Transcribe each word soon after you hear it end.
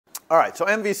All right, so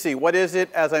MVC, what is it?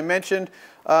 As I mentioned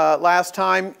last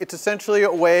time, it's essentially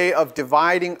a way of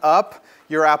dividing up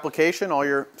your application, all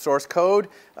your source code,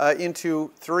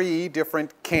 into 3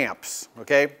 different camps,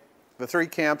 okay? The 3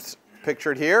 camps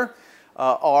pictured here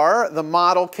are the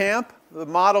model camp. The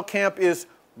model camp is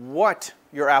what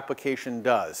your application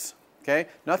does, okay?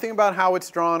 Nothing about how it's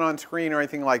drawn on screen or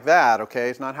anything like that, okay?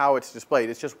 It's not how it's displayed,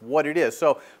 it's just what it is.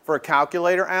 So for a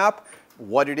calculator app,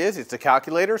 what it is, it's a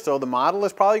calculator, so the model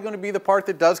is probably going to be the part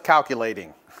that does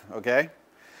calculating, okay?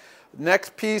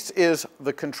 Next piece is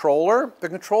the controller. The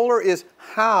controller is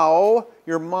how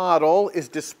your model is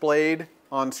displayed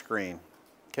on screen,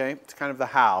 okay? It's kind of the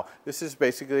how. This is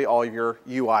basically all your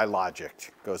UI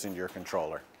logic goes into your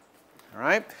controller, all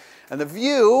right? And the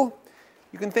view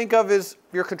you can think of as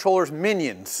your controller's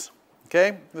minions,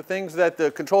 okay? The things that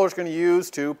the controller is going to use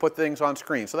to put things on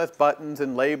screen. So that's buttons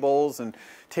and labels and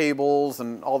tables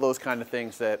and all those kind of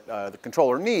things that the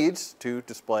controller needs to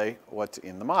display what's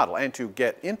in the model and to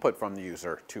get input from the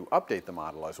user to update the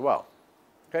model as well.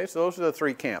 Okay, so those are the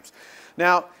 3 camps.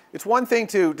 Now, it's one thing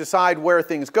to decide where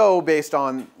things go based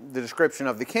on the description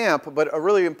of the camp, but a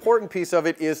really important piece of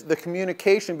it is the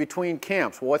communication between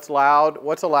camps. What's allowed,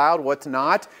 what's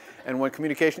not, and when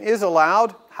communication is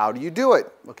allowed, how do you do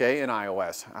it, okay, in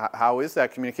iOS? How is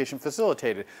that communication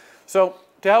facilitated? So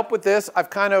to help with this, I've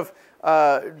kind of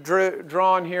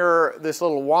drawn here this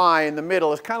little Y in the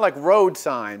middle. It's kind of like road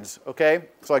signs, okay?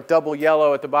 So like double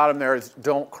yellow at the bottom there is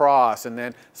don't cross, and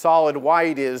then solid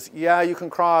white is, yeah, you can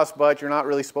cross, but you're not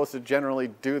really supposed to generally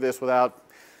do this without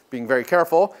being very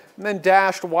careful. And then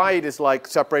dashed white is like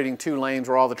separating 2 lanes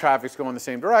where all the traffic's going the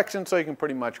same direction, so you can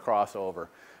pretty much cross over.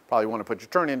 Probably want to put your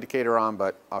turn indicator on,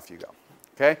 but off you go,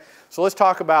 okay? So let's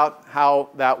talk about how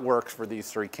that works for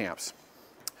these 3 camps.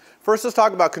 First, let's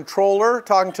talk about controller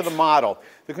talking to the model.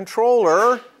 The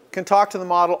controller can talk to the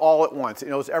model all at once. It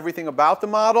knows everything about the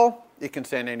model. It can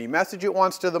send any message it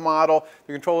wants to the model.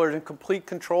 The controller is in complete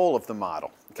control of the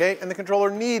model, okay? And the controller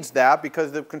needs that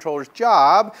because the controller's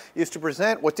job is to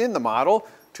present what's in the model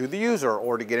to the user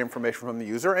or to get information from the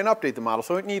user and update the model.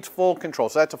 So it needs full control.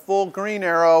 So that's a full green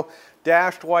arrow,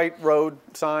 dashed white road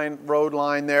sign, road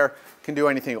line there, can do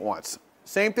anything it wants.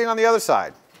 Same thing on the other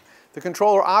side. The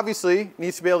controller obviously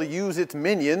needs to be able to use its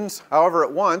minions however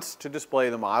it wants to display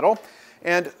the model.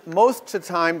 And most of the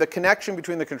time, the connection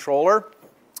between the controller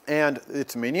and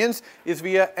its minions is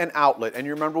via an outlet. And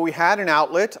you remember we had an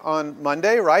outlet on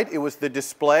Monday, right? It was the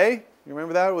display. You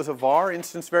remember that? It was a var,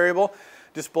 instance variable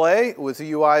display. It was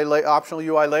a UI optional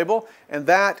UI label. And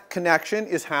that connection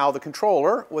is how the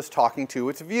controller was talking to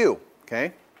its view,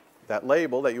 okay? That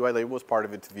label, that UI label, was part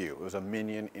of its view. It was a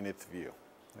minion in its view.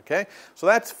 Okay, so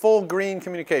that's full green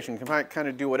communication. It can kind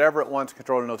of do whatever it wants. The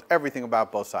controller knows everything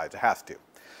about both sides. It has to.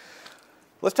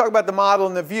 Let's talk about the model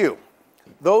and the view.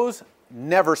 Those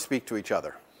never speak to each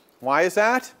other. Why is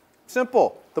that?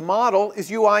 Simple. The model is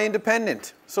UI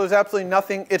independent. So there's absolutely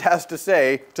nothing it has to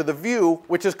say to the view,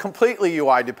 which is completely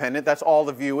UI dependent. That's all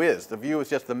the view is. The view is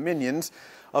just the minions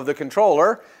of the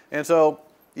controller. And so,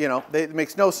 you know, it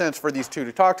makes no sense for these 2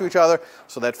 to talk to each other.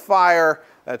 So that's fire.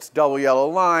 That's double yellow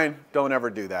line. Don't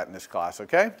ever do that in this class,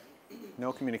 okay?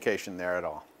 No communication there at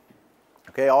all.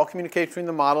 Okay, all communication between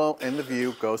the model and the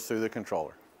view goes through the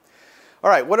controller.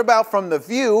 All right, what about from the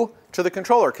view to the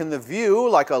controller? Can the view,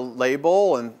 like a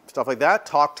label and stuff like that,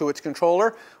 talk to its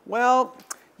controller? Well,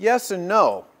 yes and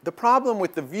no. The problem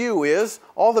with the view is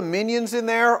all the minions in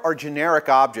there are generic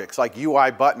objects like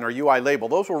UI button or UI label.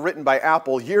 Those were written by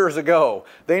Apple years ago.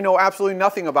 They know absolutely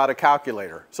nothing about a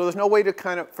calculator. So there's no way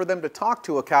to for them to talk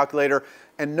to a calculator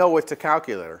and know it's a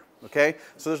calculator. Okay?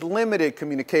 So there's limited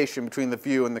communication between the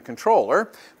view and the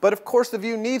controller. But of course the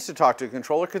view needs to talk to the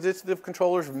controller because it's the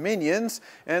controller's minions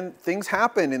and things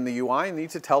happen in the UI and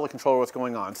needs to tell the controller what's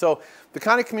going on. So the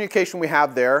kind of communication we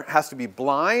have there has to be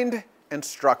blind and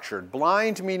structured.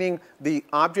 Blind meaning the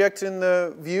objects in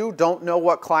the view don't know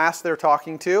what class they're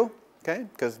talking to, okay?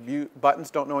 Because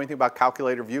buttons don't know anything about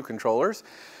calculator view controllers.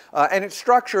 And it's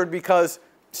structured because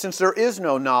since there is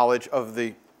no knowledge of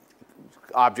the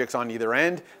objects on either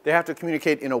end, they have to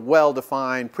communicate in a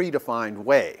well-defined, predefined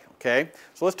way, okay?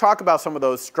 So let's talk about some of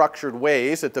those structured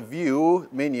ways that the view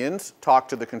minions talk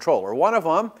to the controller. One of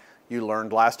them, you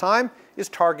learned last time, is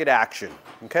target action,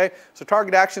 okay? So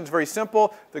target action is very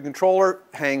simple. The controller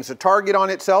hangs a target on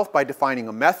itself by defining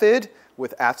a method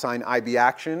with @IB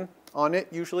action on it,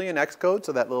 usually in Xcode,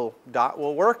 so that little dot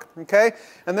will work, okay?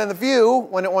 And then the view,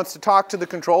 when it wants to talk to the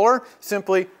controller,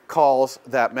 simply calls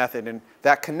that method. And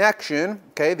that connection,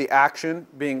 okay, the action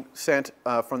being sent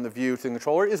from the view to the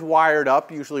controller is wired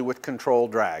up, usually with control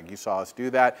drag. You saw us do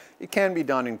that. It can be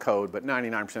done in code, but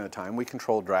 99% of the time we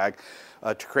control drag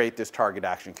to create this target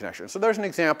action connection. So there's an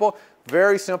example,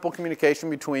 very simple communication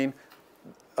between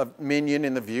a minion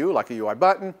in the view, like a UI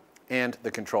button, and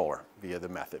the controller via the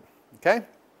method, okay?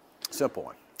 Simple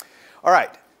one. All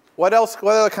right, what else?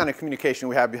 What other kind of communication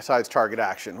we have besides target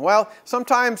action? Well,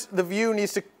 sometimes the view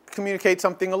needs to communicate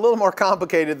something a little more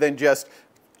complicated than just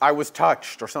I was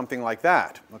touched or something like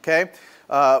that, okay?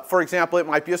 For example, it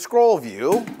might be a scroll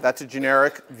view. That's a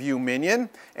generic view minion.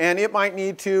 And it might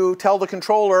need to tell the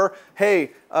controller,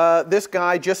 hey, this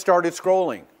guy just started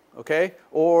scrolling, okay?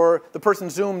 Or the person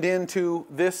zoomed into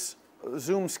this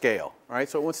zoom scale, right?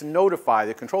 So it wants to notify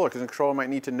the controller because the controller might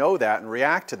need to know that and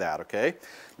react to that, okay?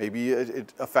 Maybe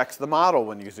it affects the model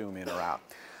when you zoom in or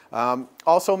out.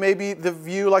 Also, maybe the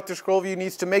view, like the scroll view,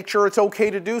 needs to make sure it's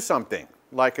okay to do something.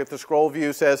 Like if the scroll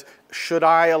view says, should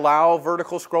I allow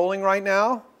vertical scrolling right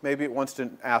now? Maybe it wants to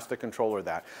ask the controller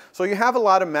that. So you have a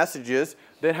lot of messages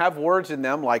that have words in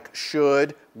them like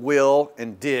should, will,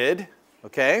 and did,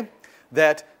 okay?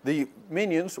 That the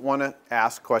minions want to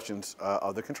ask questions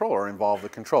of the controller, or involve the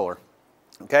controller.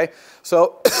 Okay,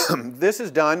 so this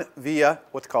is done via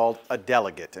what's called a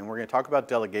delegate, and we're going to talk about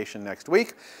delegation next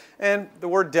week. And the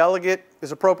word delegate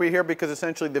is appropriate here because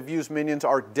essentially the view's minions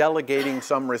are delegating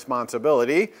some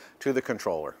responsibility to the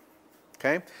controller.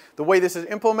 Okay, the way this is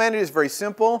implemented is very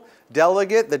simple.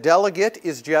 Delegate, the delegate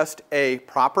is just a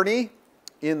property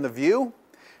in the view.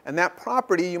 And that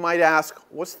property, you might ask,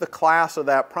 what's the class of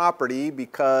that property?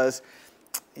 Because,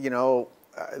 you know,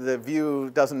 the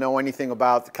view doesn't know anything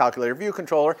about the calculator view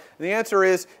controller. And the answer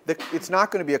is that it's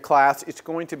not going to be a class. It's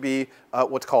going to be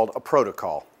what's called a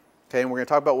protocol. Okay, and we're going to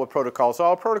talk about what protocols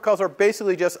are. Protocols are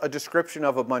basically just a description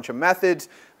of a bunch of methods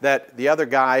that the other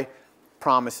guy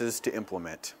promises to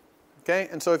implement. Okay,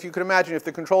 and so if you could imagine if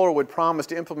the controller would promise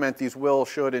to implement these will,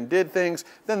 should, and did things,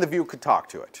 then the view could talk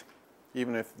to it,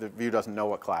 even if the view doesn't know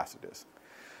what class it is.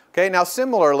 Okay, now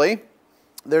similarly,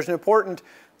 there's an important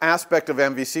aspect of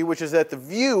MVC, which is that the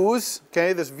views,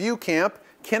 okay, this view camp,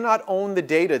 cannot own the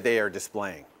data they are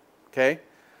displaying. Okay,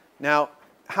 now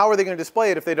how are they going to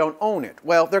display it if they don't own it?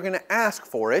 Well, they're going to ask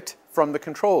for it from the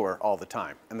controller all the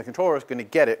time, and the controller is going to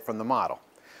get it from the model.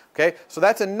 Okay, so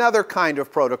that's another kind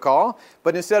of protocol,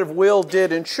 but instead of will,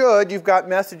 did, and should, you've got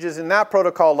messages in that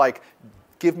protocol like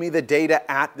give me the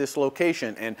data at this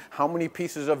location and how many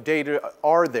pieces of data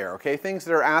are there, okay? Things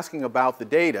that are asking about the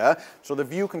data so the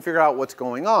view can figure out what's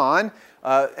going on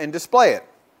and display it,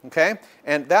 okay?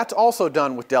 And that's also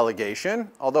done with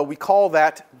delegation, although we call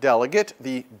that delegate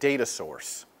the data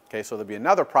source, okay? So there'll be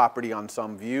another property on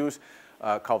some views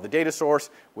called the data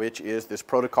source, which is this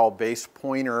protocol-based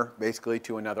pointer basically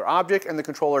to another object, and the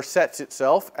controller sets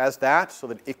itself as that so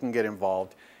that it can get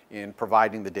involved in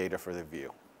providing the data for the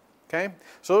view. Okay?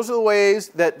 So those are the ways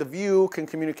that the view can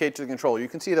communicate to the controller. You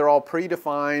can see they're all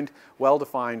predefined,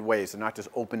 well-defined ways. They're not just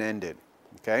open-ended.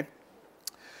 Okay?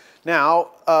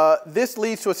 Now, this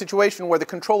leads to a situation where the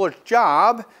controller's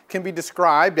job can be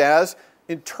described as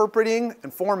interpreting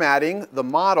and formatting the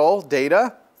model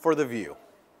data for the view.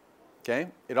 Okay?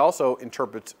 It also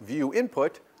interprets view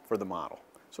input for the model.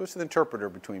 So it's an interpreter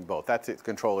between both. That's its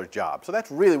controller's job. So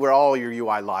that's really where all your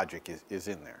UI logic is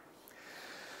in there.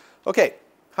 Okay.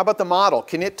 How about the model?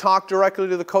 Can it talk directly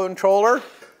to the controller?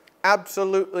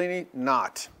 Absolutely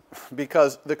not,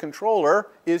 because the controller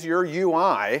is your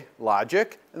UI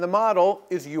logic, and the model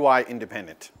is UI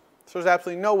independent. So there's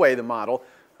absolutely no way the model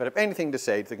could have anything to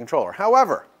say to the controller.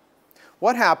 However,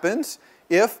 what happens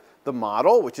if the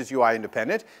model, which is UI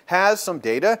independent, has some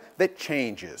data that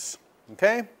changes?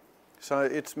 Okay? So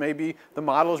it's maybe the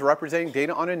model is representing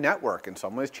data on a network and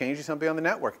someone is changing something on the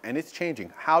network and it's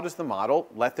changing. How does the model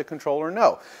let the controller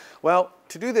know? Well,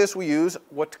 to do this we use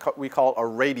what we call a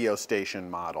radio station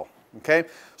model. Okay?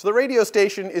 So the radio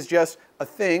station is just a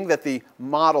thing that the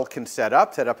model can set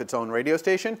up its own radio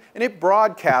station, and it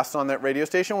broadcasts on that radio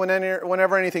station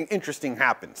whenever anything interesting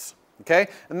happens. Okay?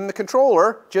 And then the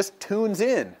controller just tunes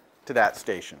in to that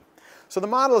station. So the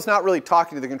model is not really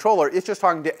talking to the controller, it's just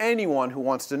talking to anyone who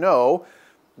wants to know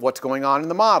what's going on in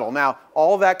the model. Now,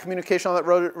 all that communication on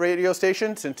that radio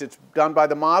station, since it's done by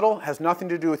the model, has nothing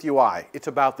to do with UI. It's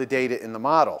about the data in the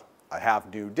model. I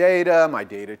have new data, my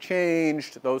data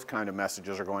changed, those kind of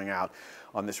messages are going out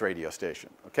on this radio station.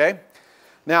 Okay?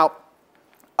 Now,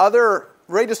 other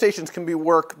radio stations can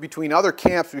work between other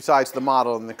camps besides the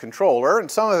model and the controller.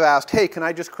 And some have asked, hey, can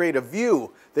I just create a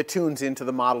view that tunes into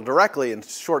the model directly and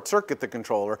short circuit the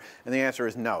controller? And the answer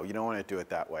is no, you don't want to do it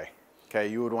that way. Okay,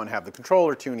 you would want to have the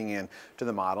controller tuning in to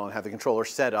the model and have the controller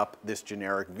set up this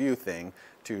generic view thing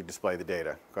to display the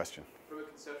data. Question? From a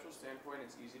conceptual standpoint,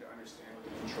 it's easy to understand what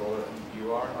the controller and the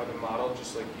view are the model,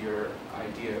 just like your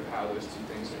idea of how those two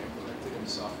things are implemented in the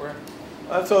software?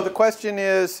 So the question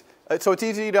is, so it's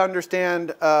easy to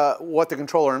understand what the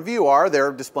controller and view are.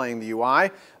 They're displaying the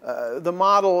UI. The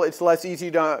model, it's less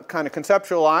easy to kind of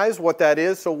conceptualize what that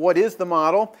is. So what is the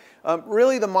model?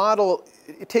 Really, the model,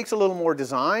 it takes a little more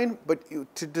design. But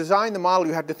to design the model,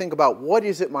 you have to think about what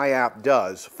is it my app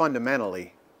does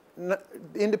fundamentally,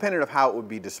 independent of how it would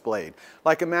be displayed.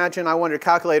 Like imagine I wanted a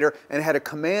calculator and it had a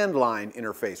command line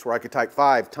interface where I could type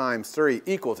 5 times 3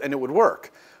 equals, and it would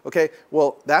work. Okay,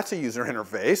 well, that's a user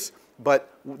interface.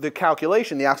 But the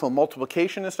calculation, the actual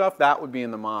multiplication and stuff, that would be in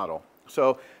the model.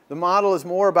 So the model is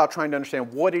more about trying to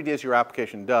understand what it is your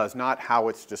application does, not how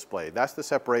it's displayed. That's the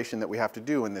separation that we have to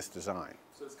do in this design.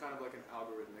 So it's kind of like an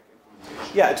algorithmic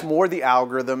implementation. Yeah, it's more the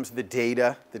algorithms, the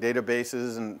data, the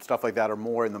databases and stuff like that are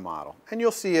more in the model. And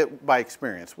you'll see it by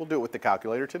experience. We'll do it with the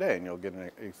calculator today, and you'll get an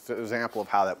example of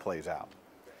how that plays out.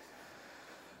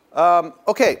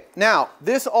 Okay, now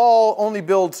this all only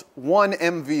builds one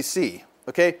MVC.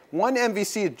 Okay, one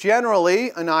MVC generally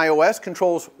in iOS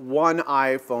controls one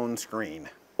iPhone screen.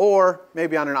 Or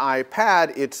maybe on an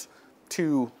iPad, it's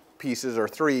 2 pieces or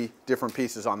 3 different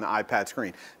pieces on the iPad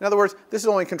screen. In other words, this is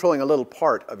only controlling a little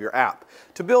part of your app.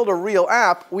 To build a real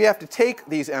app, we have to take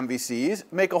these MVCs,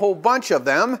 make a whole bunch of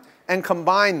them, and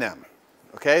combine them.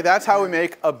 Okay, that's how we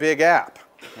make a big app.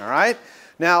 All right?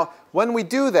 Now, when we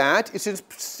do that, it's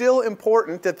still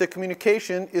important that the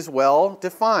communication is well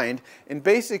defined. And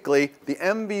basically, the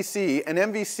MVC, an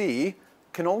MVC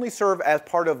can only serve as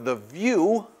part of the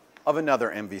view of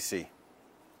another MVC.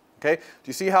 Okay? Do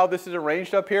you see how this is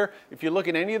arranged up here? If you look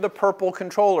at any of the purple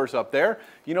controllers up there,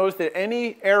 you notice that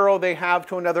any arrow they have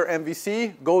to another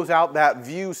MVC goes out that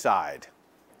view side.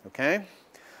 Okay?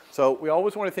 So we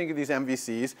always want to think of these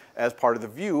MVCs as part of the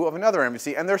view of another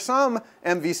MVC. And there's some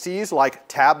MVCs like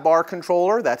tab bar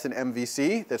controller, that's an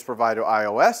MVC that's provided to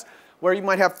iOS, where you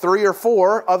might have 3 or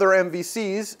 4 other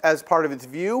MVCs as part of its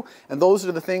view. And those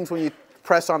are the things when you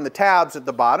press on the tabs at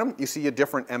the bottom, you see a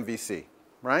different MVC,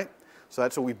 right? So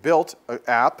that's what we built an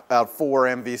app out of 4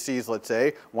 MVCs, let's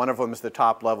say. One of them is the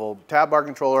top level tab bar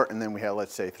controller, and then we have,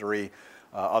 let's say, 3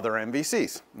 other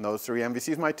MVCs. And those 3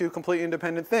 MVCs might do completely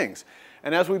independent things.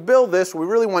 And as we build this, we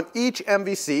really want each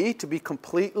MVC to be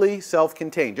completely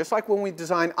self-contained. Just like when we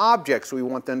design objects, we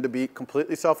want them to be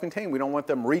completely self-contained. We don't want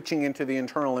them reaching into the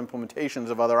internal implementations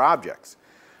of other objects,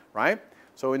 right?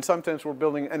 So in some sense, we're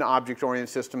building an object-oriented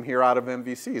system here out of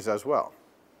MVCs as well.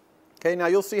 Okay, now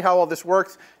you'll see how all this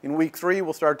works. In week 3,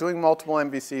 we'll start doing multiple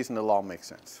MVCs, and it'll all make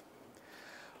sense.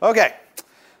 Okay.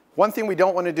 One thing we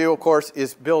don't want to do, of course,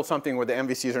 is build something where the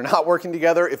MVCs are not working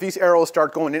together. If these arrows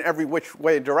start going in every which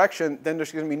way direction, then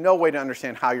there's going to be no way to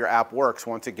understand how your app works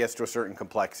once it gets to a certain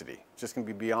complexity. It's just going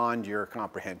to be beyond your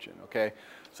comprehension, okay?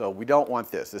 So we don't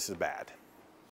want this. This is bad.